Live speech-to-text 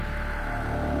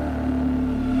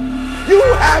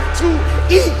have to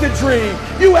eat the dream.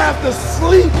 You have to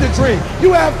sleep the dream.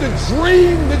 You have to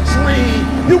dream the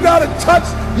dream. You got to touch.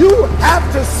 You have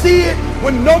to see it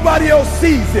when nobody else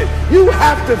sees it. You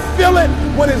have to feel it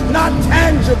when it's not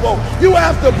tangible. You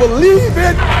have to believe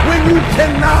it when you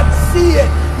cannot see it.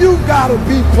 You got to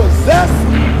be possessed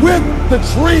with the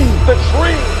dream. The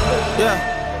dream.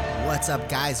 Yeah. What's up,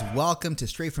 guys? Welcome to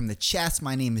Straight from the Chest.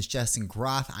 My name is Justin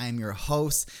Groth. I am your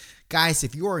host. Guys,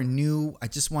 if you are new, I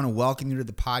just want to welcome you to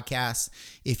the podcast.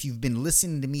 If you've been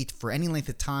listening to me for any length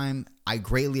of time, I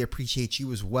greatly appreciate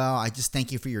you as well. I just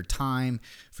thank you for your time,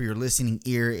 for your listening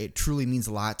ear. It truly means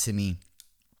a lot to me.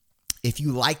 If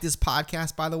you like this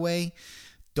podcast, by the way,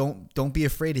 don't be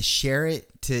afraid to share it,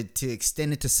 to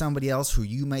extend it to somebody else who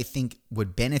you might think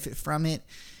would benefit from it.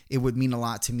 It would mean a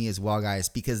lot to me as well, guys,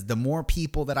 because the more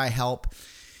people that I help,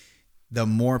 the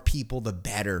more people, the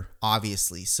better,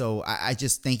 obviously. So I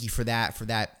just thank you for that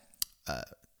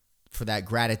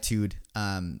gratitude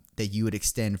that you would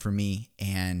extend for me.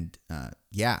 And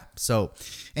so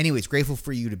anyways, grateful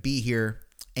for you to be here.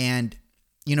 And,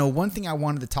 you know, one thing I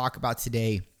wanted to talk about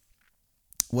today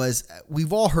was,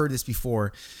 we've all heard this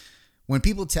before, when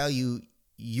people tell you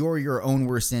you're your own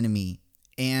worst enemy.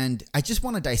 And I just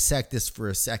want to dissect this for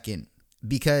a second,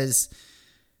 because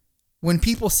when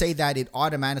people say that, it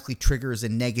automatically triggers a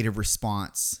negative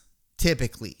response,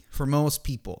 typically, for most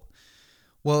people.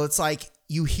 Well, it's like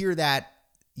you hear that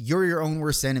you're your own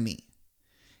worst enemy,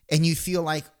 and you feel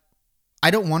like, I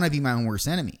don't want to be my own worst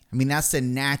enemy. I mean, that's the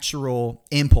natural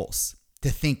impulse to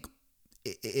think,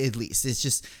 at least. It's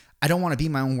just, I don't want to be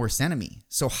my own worst enemy.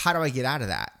 So how do I get out of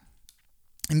that?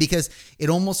 And because it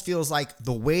almost feels like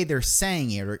the way they're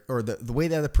saying it, or the way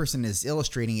the other person is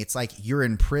illustrating, it's like you're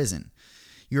in prison.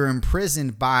 You're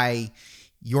imprisoned by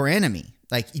your enemy.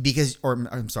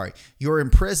 You're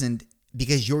imprisoned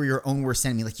because you're your own worst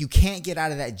enemy. Like, you can't get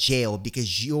out of that jail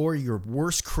because you're your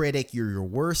worst critic, you're your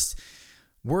worst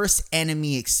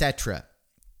enemy, etc.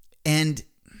 And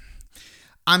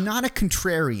I'm not a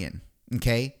contrarian,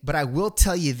 okay? But I will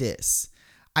tell you this.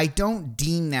 I don't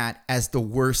deem that as the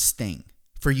worst thing,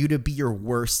 for you to be your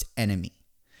worst enemy.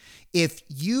 If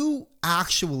you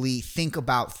actually think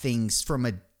about things from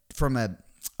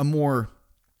a more,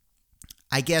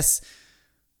 I guess,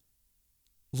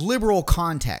 liberal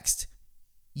context,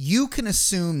 you can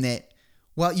assume that,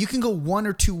 well, you can go one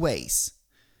or two ways.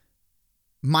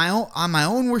 I'm my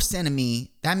own worst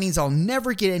enemy. That means I'll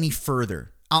never get any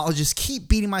further. I'll just keep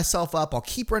beating myself up. I'll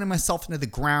keep running myself into the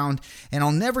ground, and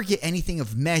I'll never get anything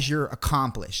of measure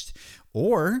accomplished.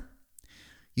 Or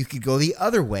you could go the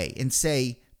other way and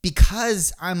say,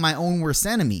 because I'm my own worst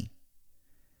enemy,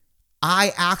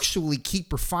 I actually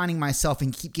keep refining myself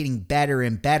and keep getting better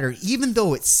and better, even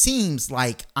though it seems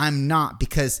like I'm not,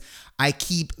 because I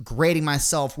keep grading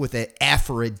myself with an F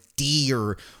or a D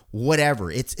or whatever.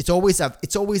 It's always a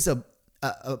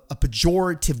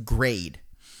pejorative grade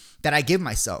that I give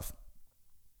myself.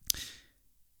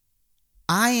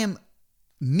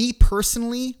 Me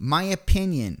personally, my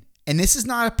opinion, and this is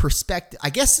not a perspective,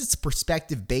 I guess it's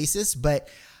perspective basis, but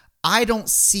I don't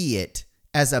see it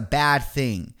as a bad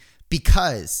thing,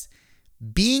 because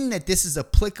being that this is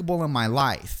applicable in my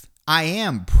life, I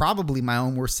am probably my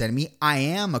own worst enemy. I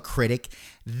am a critic.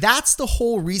 That's the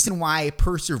whole reason why I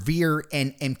persevere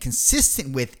and am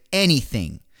consistent with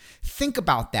anything. Think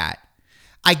about that.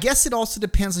 I guess it also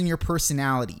depends on your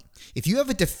personality. If you have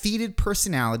a defeated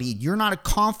personality, you're not a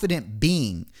confident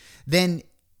being, then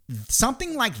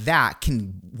something like that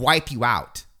can wipe you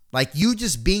out. Like, you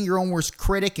just being your own worst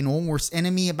critic and own worst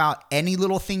enemy about any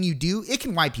little thing you do, it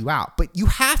can wipe you out. But you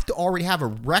have to already have a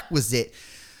requisite,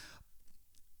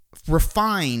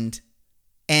 refined,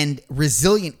 and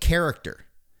resilient character.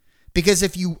 Because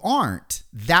if you aren't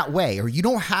that way, or you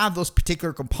don't have those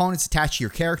particular components attached to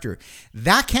your character,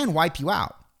 that can wipe you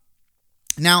out.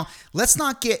 Now, let's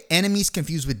not get enemies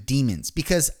confused with demons,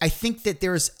 because I think that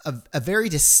there's a very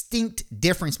distinct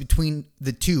difference between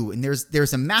the two, and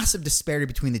there's a massive disparity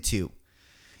between the two.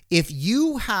 If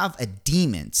you have a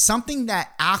demon, something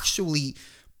that actually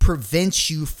prevents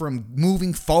you from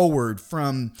moving forward,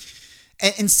 and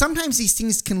sometimes these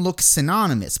things can look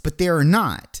synonymous, but they are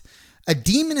not. A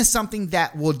demon is something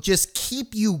that will just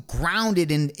keep you grounded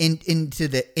into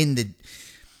the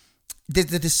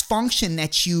dysfunction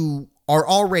that you are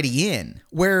already in.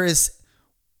 Whereas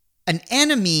an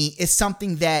enemy is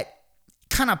something that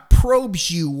kind of probes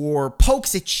you or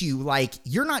pokes at you like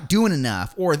you're not doing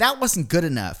enough or that wasn't good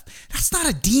enough. That's not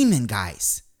a demon,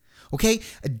 guys. Okay?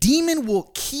 A demon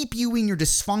will keep you in your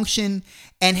dysfunction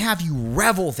and have you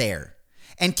revel there.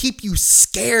 and keep you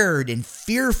scared and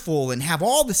fearful and have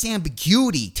all this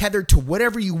ambiguity tethered to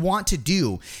whatever you want to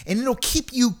do, and it'll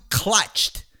keep you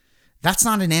clutched. That's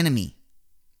not an enemy.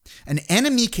 An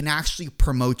enemy can actually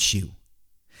promote you.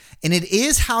 And it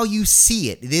is how you see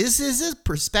it. This is a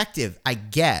perspective, I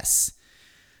guess.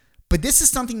 But this is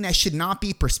something that should not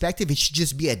be perspective. It should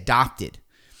just be adopted.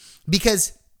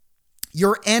 Because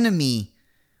your enemy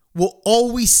will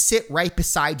always sit right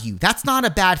beside you. That's not a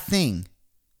bad thing.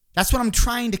 That's what I'm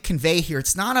trying to convey here.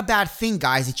 It's not a bad thing,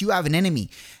 guys, that you have an enemy.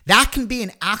 That can be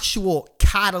an actual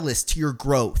catalyst to your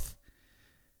growth.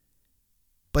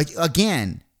 But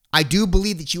again, I do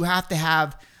believe that you have to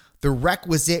have the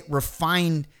requisite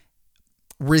refined,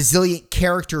 resilient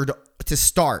character to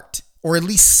start, or at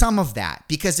least some of that.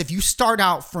 Because if you start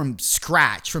out from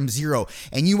scratch, from zero,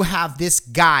 and you have this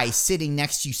guy sitting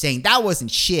next to you saying, that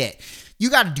wasn't shit, you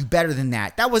got to do better than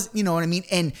that. That was, you know what I mean?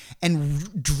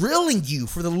 And drilling you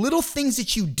for the little things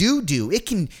that you do, it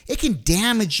can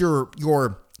damage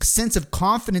your sense of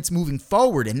confidence moving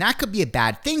forward. And that could be a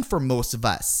bad thing for most of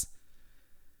us.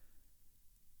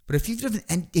 But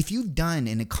if you've done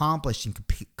and accomplished and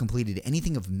completed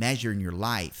anything of measure in your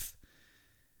life,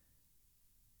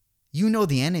 you know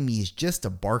the enemy is just a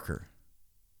barker.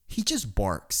 He just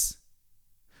barks.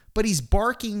 But he's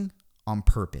barking on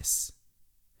purpose.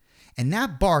 And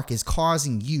that bark is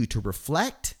causing you to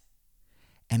reflect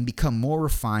and become more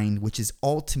refined, which is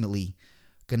ultimately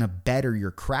going to better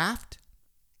your craft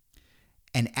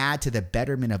and add to the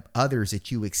betterment of others that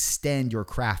you extend your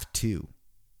craft to.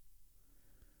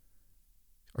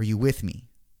 Are you with me?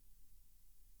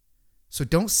 So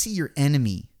don't see your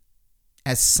enemy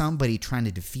as somebody trying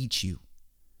to defeat you,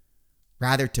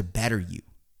 rather to better you.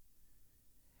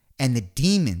 And the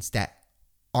demons that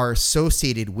are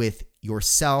associated with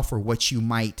yourself or what you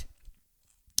might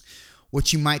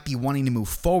be wanting to move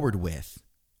forward with,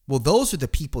 well, those are the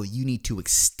people you need to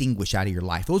extinguish out of your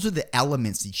life. Those are the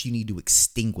elements that you need to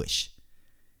extinguish.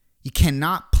 You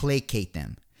cannot placate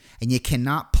them, and you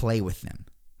cannot play with them,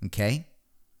 okay?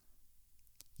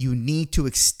 You need to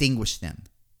extinguish them.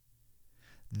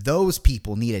 Those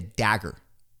people need a dagger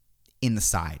in the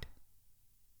side.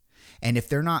 And if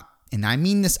they're not, and I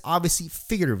mean this obviously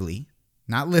figuratively,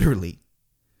 not literally,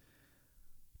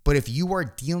 but if you are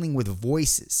dealing with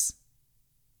voices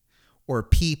or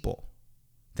people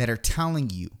that are telling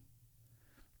you,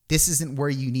 this isn't where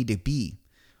you need to be,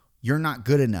 you're not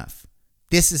good enough,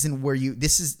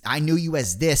 I knew you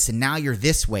as this and now you're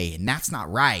this way and that's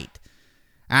not right.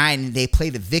 And they play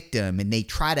the victim and they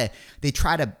try to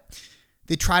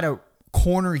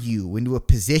corner you into a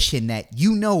position that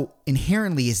you know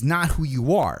inherently is not who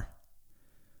you are.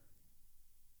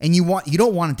 And you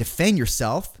don't want to defend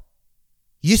yourself.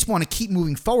 You just want to keep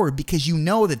moving forward because you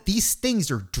know that these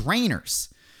things are drainers.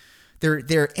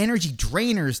 They're energy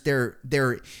drainers.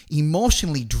 They're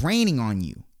emotionally draining on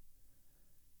you.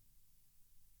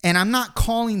 And I'm not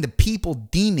calling the people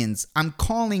demons. I'm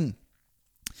calling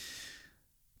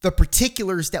the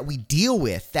particulars that we deal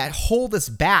with that hold us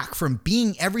back from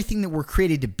being everything that we're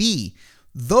created to be.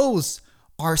 Those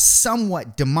are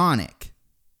somewhat demonic.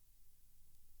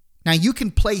 Now, you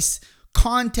can place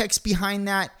context behind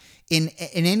that in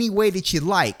any way that you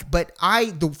like, but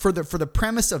for the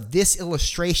premise of this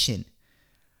illustration,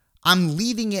 I'm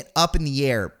leaving it up in the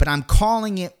air, but I'm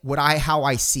calling it how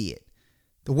I see it.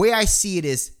 The way I see it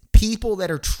is people that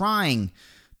are trying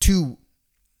to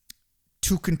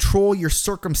control your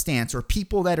circumstance, or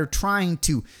people that are trying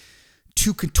to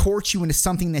contort you into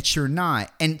something that you're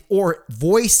not, or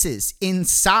voices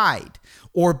inside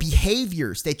or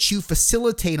behaviors that you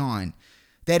facilitate on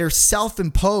that are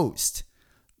self-imposed,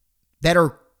 that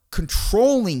are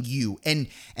controlling you and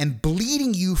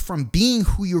bleeding you from being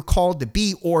who you're called to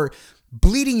be, or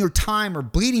bleeding your time or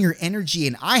bleeding your energy.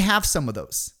 And I have some of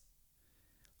those.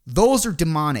 Those are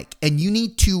demonic, and you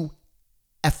need to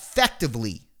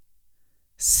effectively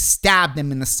stab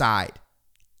them in the side,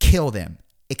 kill them,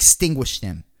 extinguish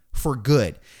them for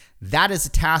good. That is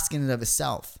a task in and of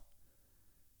itself.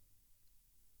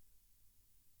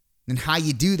 And how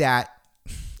you do that,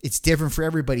 it's different for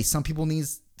everybody. Some people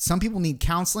need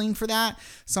counseling for that.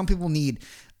 Some people need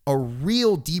a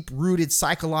real deep-rooted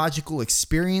psychological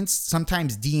experience,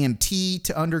 sometimes DMT,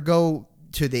 to undergo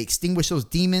to extinguish those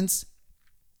demons.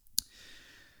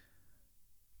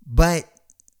 But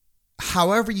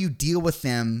however you deal with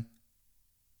them,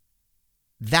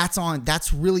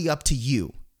 that's really up to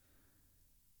you.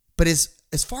 But as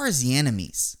far as the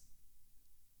enemies,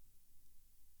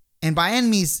 and by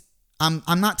enemies,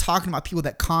 I'm not talking about people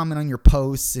that comment on your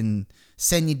posts and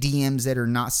send you DMs that are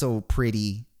not so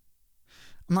pretty.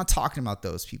 I'm not talking about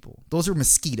those people. Those are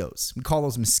mosquitoes. We call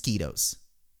those mosquitoes.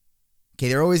 Okay,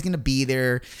 they're always going to be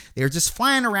there. They're just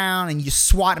flying around and you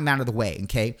swat them out of the way,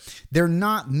 okay? They're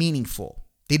not meaningful.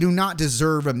 They do not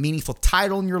deserve a meaningful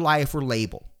title in your life or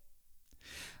label.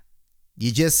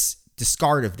 You just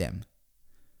discard of them.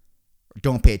 Or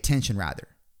don't pay attention, rather.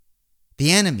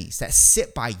 The enemies that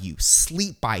sit by you,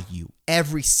 sleep by you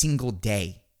every single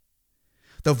day.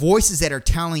 The voices that are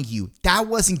telling you, that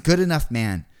wasn't good enough,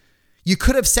 man. You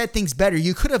could have said things better.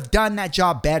 You could have done that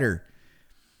job better.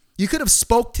 You could have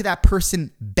spoke to that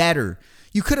person better.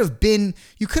 You could have been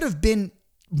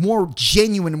more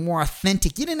genuine and more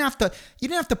authentic. You didn't have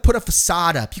to put a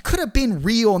facade up. You could have been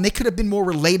real and they could have been more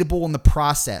relatable in the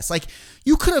process. Like,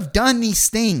 you could have done these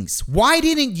things. Why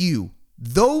didn't you?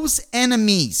 Those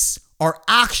enemies are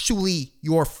actually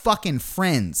your fucking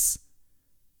friends.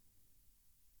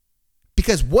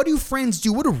 Because what do friends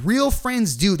do? What do real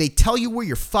friends do? They tell you where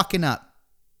you're fucking up.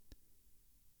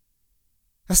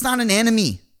 That's not an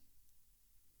enemy.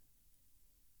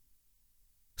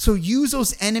 So use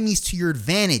those enemies to your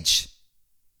advantage.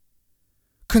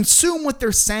 Consume what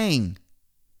they're saying.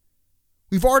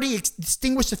 We've already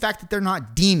distinguished the fact that they're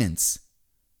not demons.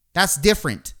 That's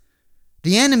different.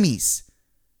 The enemies,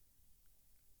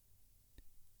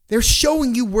 they're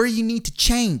showing you where you need to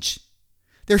change.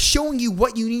 They're showing you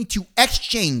what you need to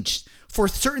exchange for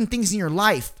certain things in your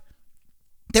life.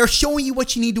 They're showing you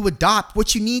what you need to adopt,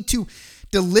 what you need to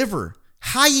deliver,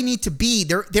 how you need to be.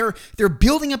 They're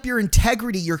building up your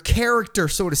integrity, your character,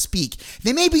 so to speak.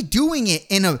 They may be doing it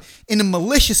in a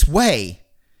malicious way.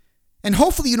 And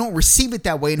hopefully you don't receive it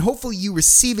that way. And hopefully you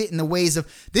receive it in the ways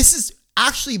of, this is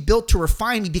actually built to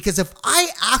refine me, because if I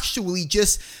actually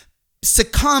just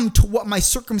succumb to what my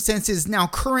circumstances now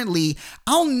currently,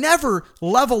 I'll never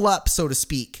level up, so to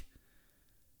speak.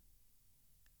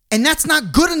 And that's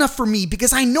not good enough for me,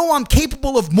 because I know I'm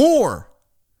capable of more.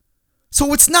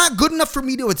 So it's not good enough for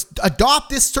me to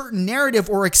adopt this certain narrative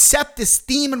or accept this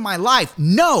theme in my life.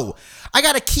 No, I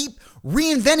got to keep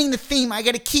reinventing the theme. I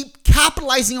got to keep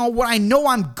capitalizing on what I know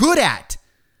I'm good at.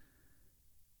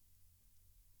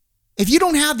 If you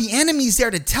don't have the enemies there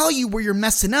to tell you where you're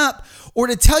messing up or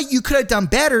to tell you could have done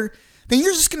better, then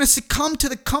you're just going to succumb to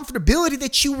the comfortability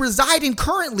that you reside in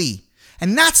currently.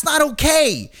 And that's not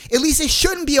okay. At least it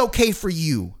shouldn't be okay for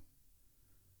you.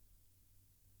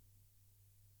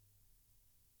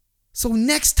 So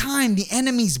next time the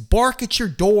enemies bark at your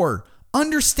door,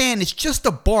 understand it's just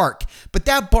a bark, but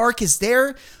that bark is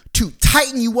there to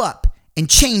tighten you up and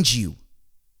change you.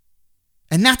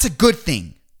 And that's a good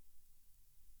thing.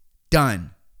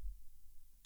 Done.